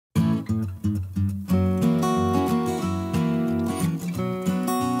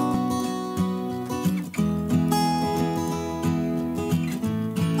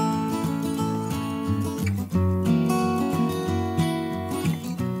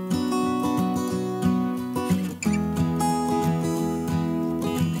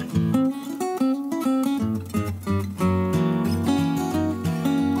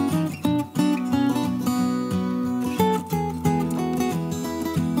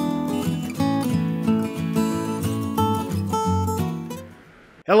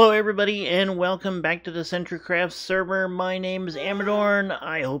Hello everybody and welcome back to the CentriCraft server. My name is Amadorn.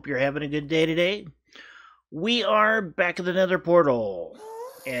 I hope you're having a good day today. We are back at the Nether portal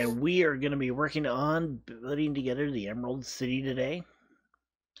and we are going to be working on putting together the Emerald City today.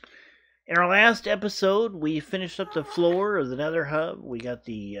 In our last episode we finished up the floor of the Nether hub. We got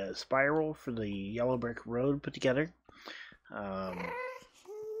the spiral for the yellow brick road put together. I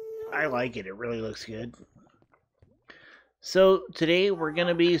like it. It really looks good. So today we're going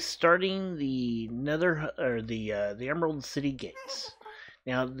to be starting the the Emerald City gates.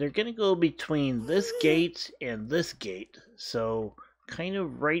 Now they're going to go between this gate and this gate, so kind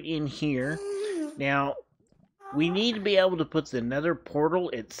of right in here. Now we need to be able to put the Nether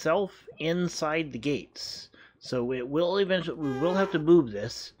portal itself inside the gates. So it will eventually, we will have to move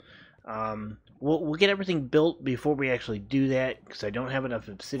this. We'll get everything built before we actually do that, because I don't have enough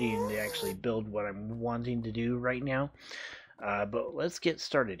obsidian to actually build what I'm wanting to do right now. But let's get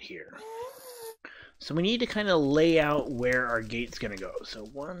started here. So we need to kind of lay out where our gate's going to go. So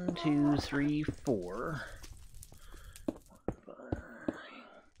 1, 2, 3, 4.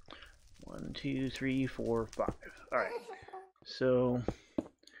 1, 2, 3, 4, 5. Alright. So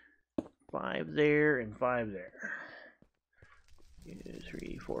 5 there and 5 there. 2,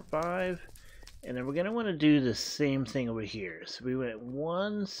 3, 4, 5. And then we're going to want to do the same thing over here. So we went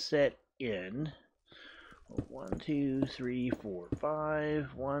 1 set in. 1, 2, 3, 4,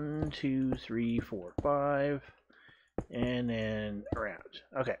 5. 1, 2, 3, 4, 5. And then around.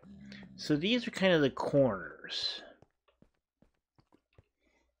 Okay. So these are kind of the corners.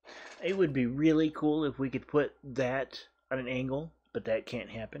 It would be really cool if we could put that on an angle, but that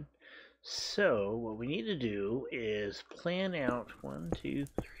can't happen. So what we need to do is plan out 1, 2,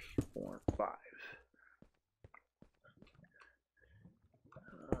 3, 4, 5.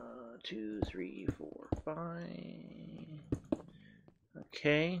 2, 3, 4, 5.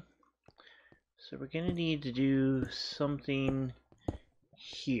 Okay. So we're going to need to do something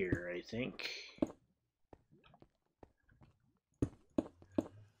here, I think.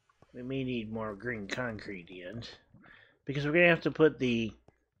 We may need more green concrete in, because we're going to have to put the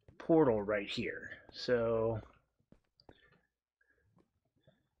portal right here. So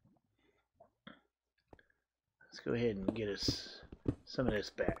let's go ahead and get us some of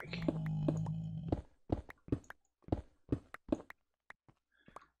this back.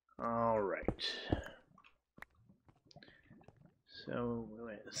 Alright. So we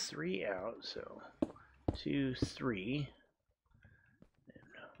went 3 out, so 2, 3. And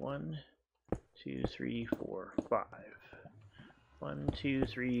 1, 2, 3, 4, 5. 1, 2,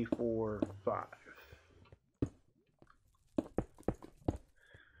 3, 4, 5.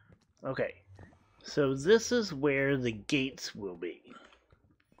 Okay. So this is where the gates will be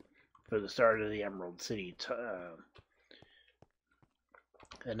for the start of the Emerald City.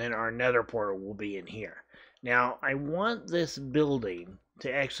 And then our Nether portal will be in here. Now, I want this building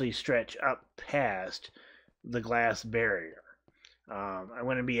to actually stretch up past the glass barrier. I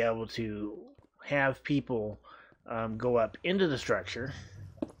want to be able to have people go up into the structure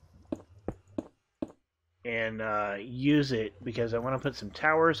and use it, because I want to put some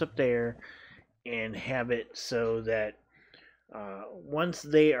towers up there and have it so that once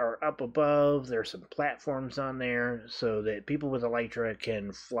they are up above, there's some platforms on there so that people with Elytra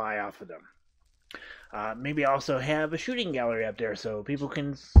can fly off of them. Maybe also have a shooting gallery up there so people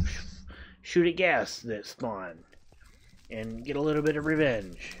can shoot at gas that spawn and get a little bit of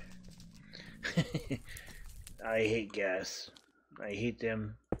revenge. I hate gas. I hate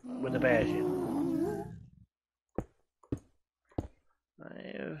them with a passion.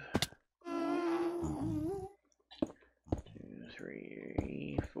 5. 2,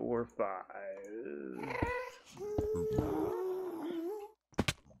 3, 4, 5.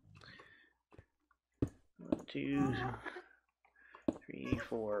 1, 2, 3,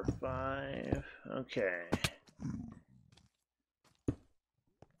 4, 5. Okay.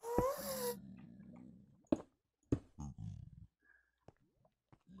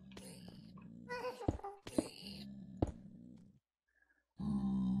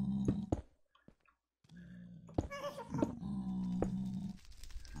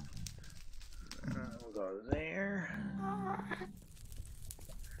 We'll go there.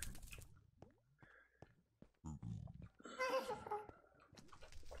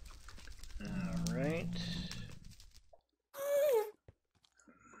 All right.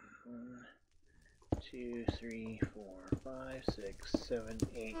 1, 2, 3, 4, 5, 6, 7,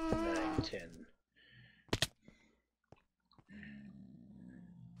 8, 9, 10.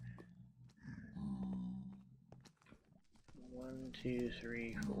 1, 2,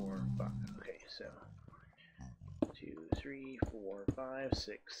 3, 4, 5. Okay, so 2, 3, 4, 5,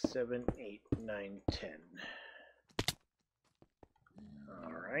 6, 7, 8, 9, 10.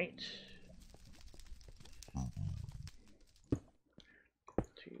 All right.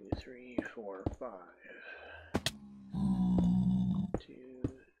 2, 3, 4, 5. 2.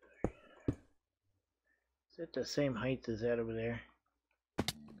 Is it the same height as that over there?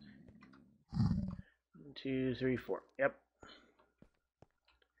 1, 2, 3, 4. Yep.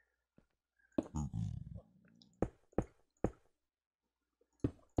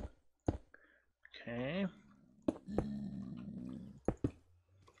 Okay.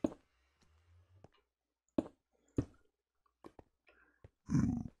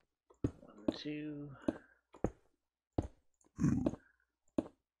 1, 2.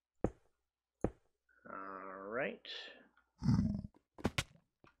 All right.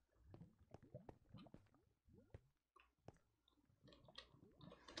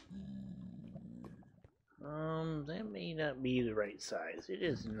 That may not be the right size. It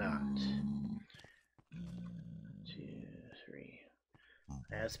is not. 2, 3.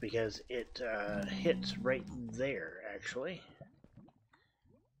 That's because it hits right there, actually.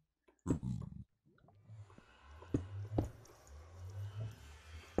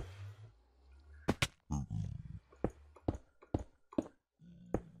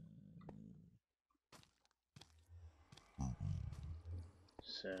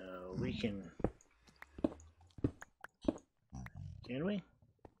 So we can we?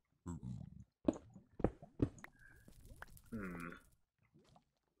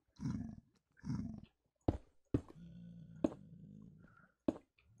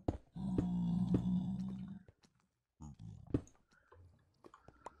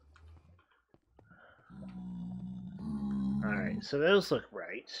 Alright, so those look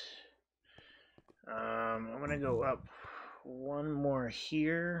right. I'm gonna go up one more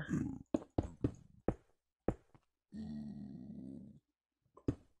here.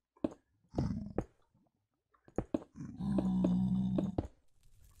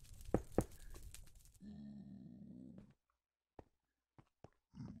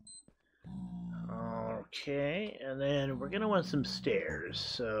 Okay, and then we're gonna want some stairs,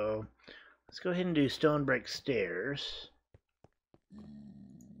 so let's go ahead and do stone brick stairs.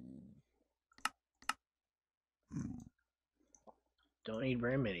 Don't need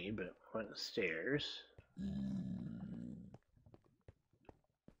very many, but want stairs.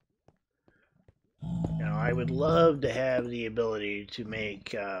 Now I would love to have the ability to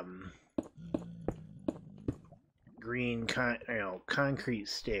make green concrete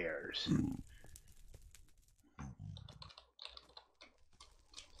stairs.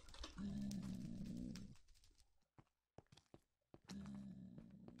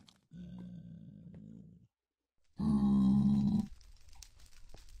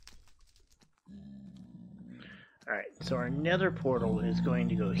 Alright, so our nether portal is going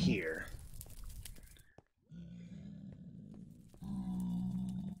to go here.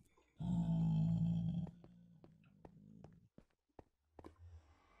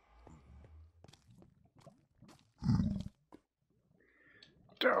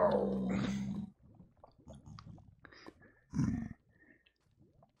 Oh.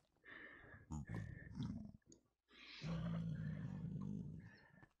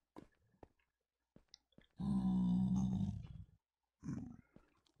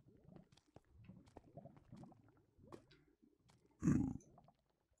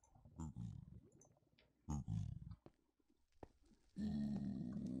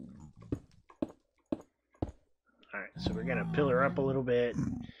 Alright, so we're going to pillar up a little bit.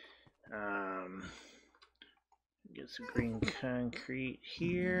 Get some green concrete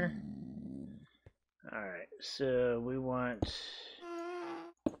here. Alright, so we want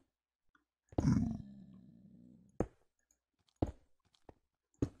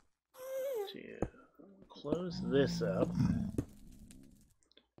to close this up.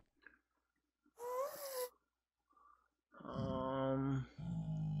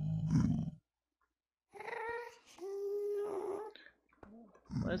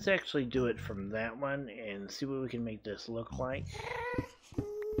 Let's actually do it from that one and see what we can make this look like.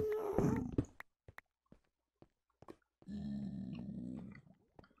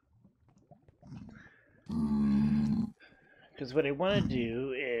 Because what I want to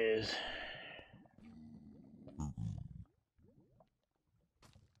do is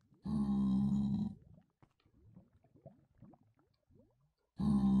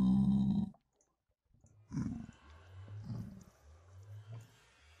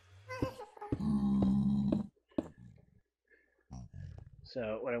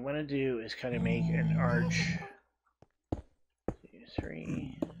kind of make an arch. 2,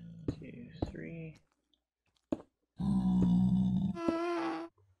 3, 2, 3.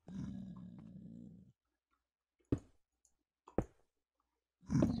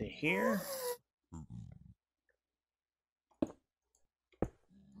 here.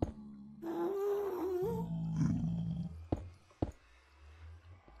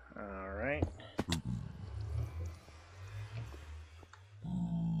 Alright.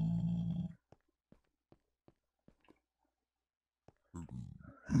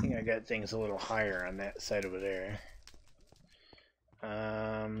 I think I got things a little higher on that side over there.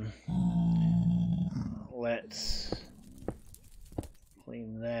 Let's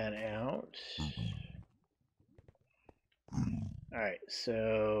clean that out. Alright,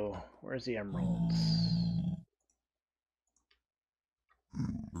 so where's the emeralds?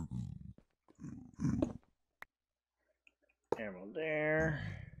 Emerald there.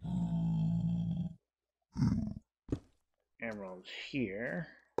 Emerald here.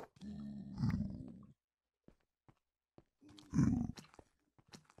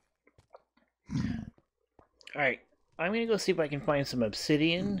 Alright, I'm gonna go see if I can find some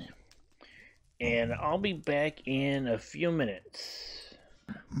obsidian, and I'll be back in a few minutes.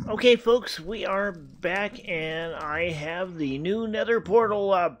 Okay folks, we are back and I have the new nether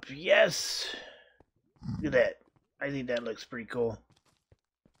portal up. Yes! Look at that. I think that looks pretty cool.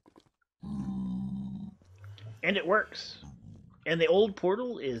 And it works. And the old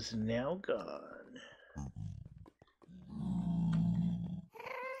portal is now gone.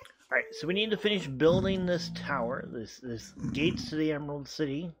 Alright, so we need to finish building this tower, this gates to the Emerald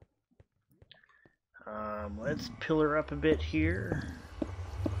City. Let's pillar up a bit here.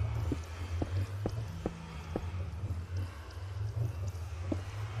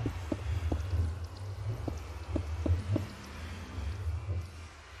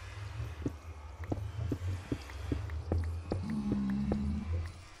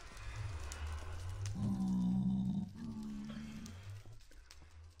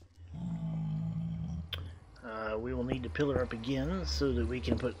 We will need to pillar up again so that we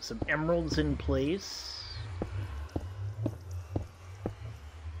can put some emeralds in place.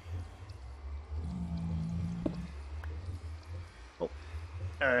 Oh,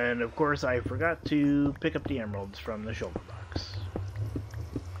 and of course I forgot to pick up the emeralds from the shoulder box.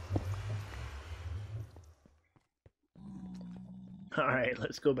 Alright,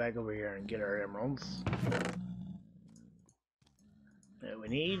 let's go back over here and get our emeralds that we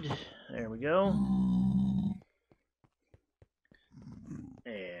need. There we go.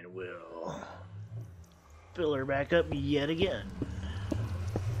 And we'll fill her back up yet again.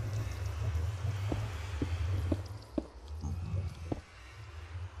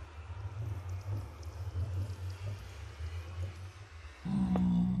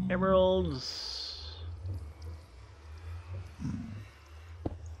 Emeralds.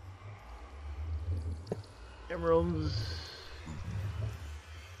 Emeralds.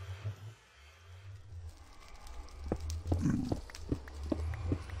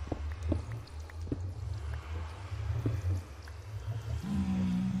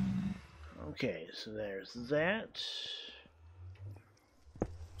 Okay, so there's that.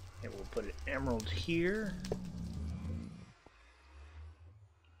 And we'll put an emerald here.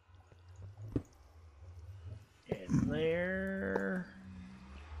 And there.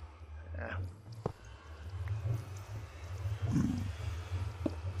 Ah.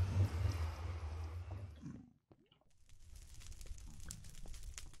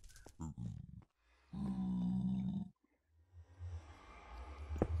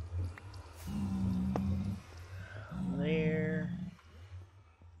 There.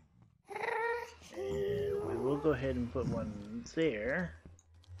 And we will go ahead and put one there.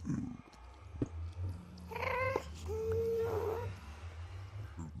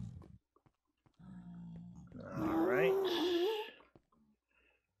 Alright.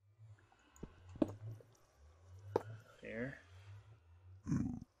 There.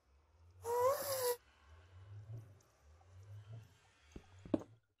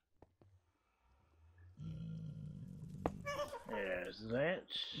 There's that.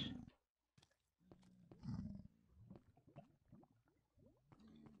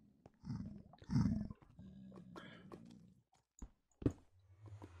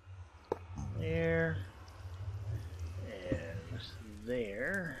 There. And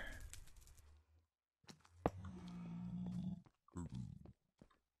there.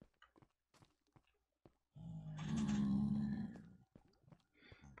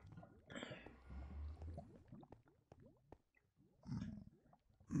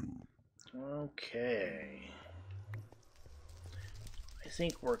 Okay. I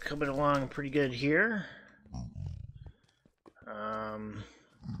think we're coming along pretty good here.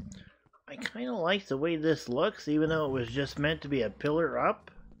 I kind of like the way this looks, even though it was just meant to be a pillar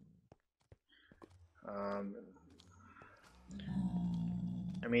up.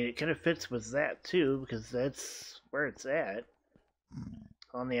 I mean, it kind of fits with that too, because that's where it's at,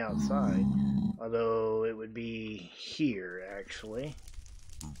 on the outside. Although it would be here, actually.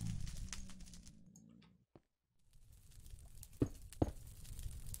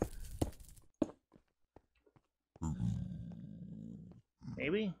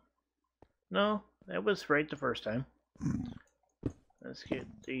 Maybe? No, that was right the first time. Let's get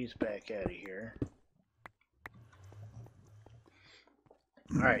these back out of here.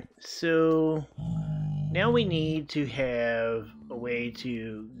 Alright, so now we need to have a way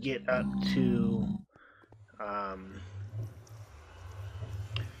to get up to alright,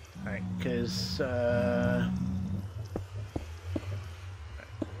 because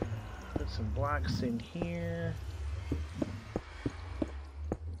put some blocks in here.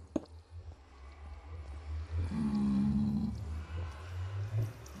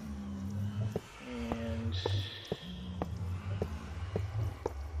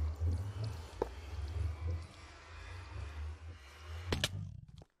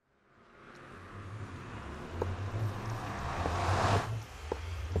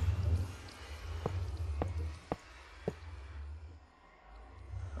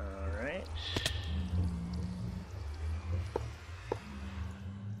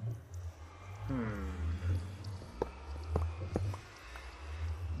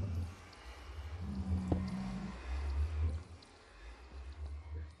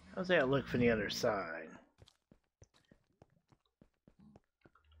 How's that look from the other side?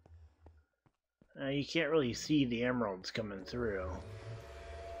 You can't really see the emeralds coming through.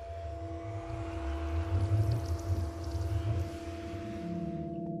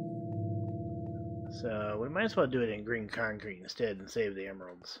 So we might as well do it in green concrete instead and save the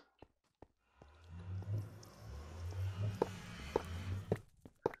emeralds.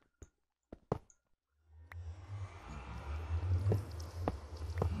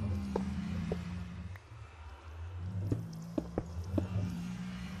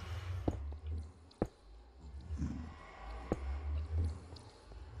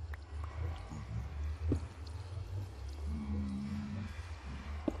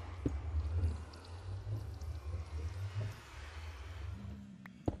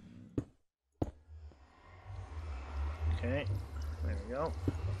 Okay, there we go.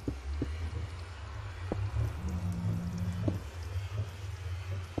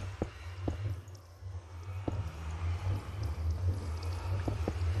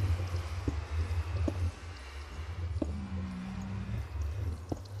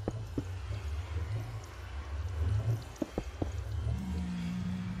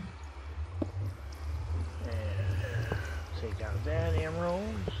 And take out that emerald.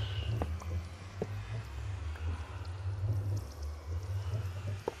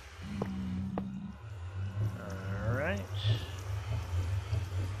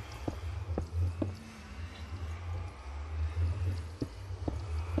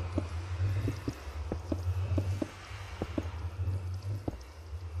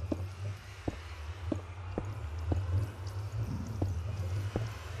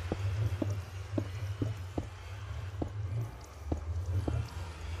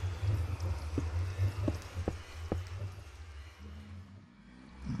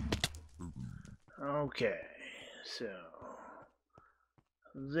 Okay, so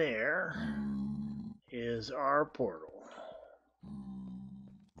there is our portal.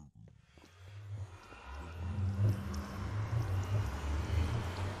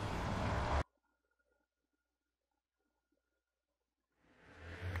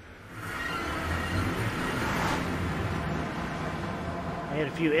 I had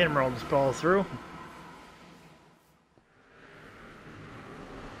a few emeralds fall through.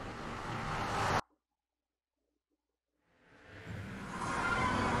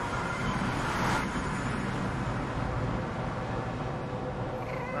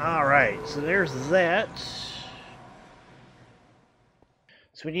 Alright, so there's that. So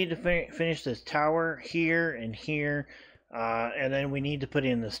we need to finish this tower here and here, and then we need to put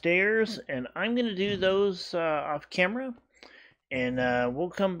in the stairs, and I'm going to do those off camera, and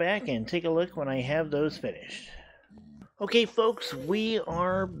we'll come back and take a look when I have those finished. Okay folks, we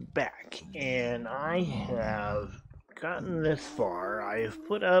are back, and I have gotten this far. I have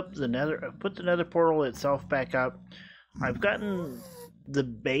put up the nether portal itself back up. I've gotten the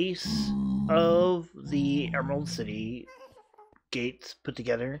base of the Emerald City gates put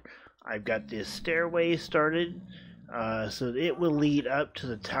together. I've got this stairway started, so it will lead up to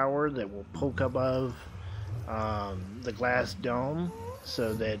the tower that will poke above the glass dome,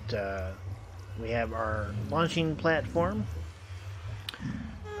 so that we have our launching platform.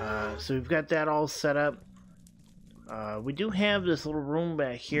 So we've got that all set up. We do have this little room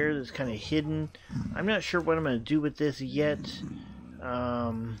back here that's kind of hidden. I'm not sure what I'm going to do with this yet.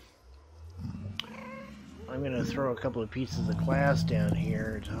 I'm going to throw a couple of pieces of glass down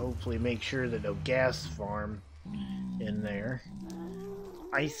here to hopefully make sure that no gas farm in there.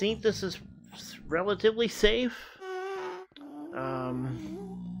 I think this is relatively safe.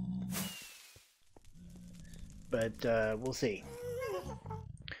 But we'll see.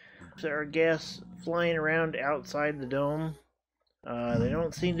 So our gas flying around outside the dome. They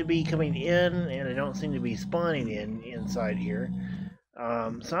don't seem to be coming in, and they don't seem to be spawning inside here.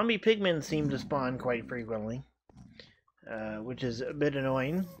 Zombie pigmen seem to spawn quite frequently, which is a bit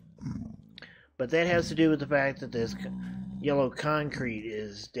annoying. But that has to do with the fact that this yellow concrete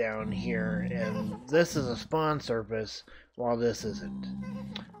is down here, and this is a spawn surface, while this isn't.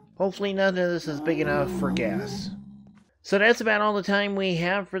 Hopefully none of this is big enough for gas. So that's about all the time we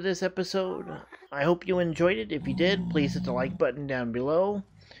have for this episode. I hope you enjoyed it. If you did, please hit the like button down below.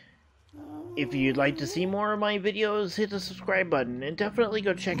 If you'd like to see more of my videos, hit the subscribe button, and definitely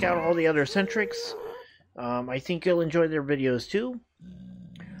go check out all the other Centrics. I think you'll enjoy their videos too.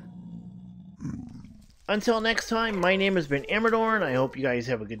 Until next time, my name has been Amador. I hope you guys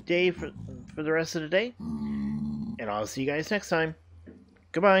have a good day for the rest of the day. And I'll see you guys next time.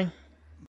 Goodbye.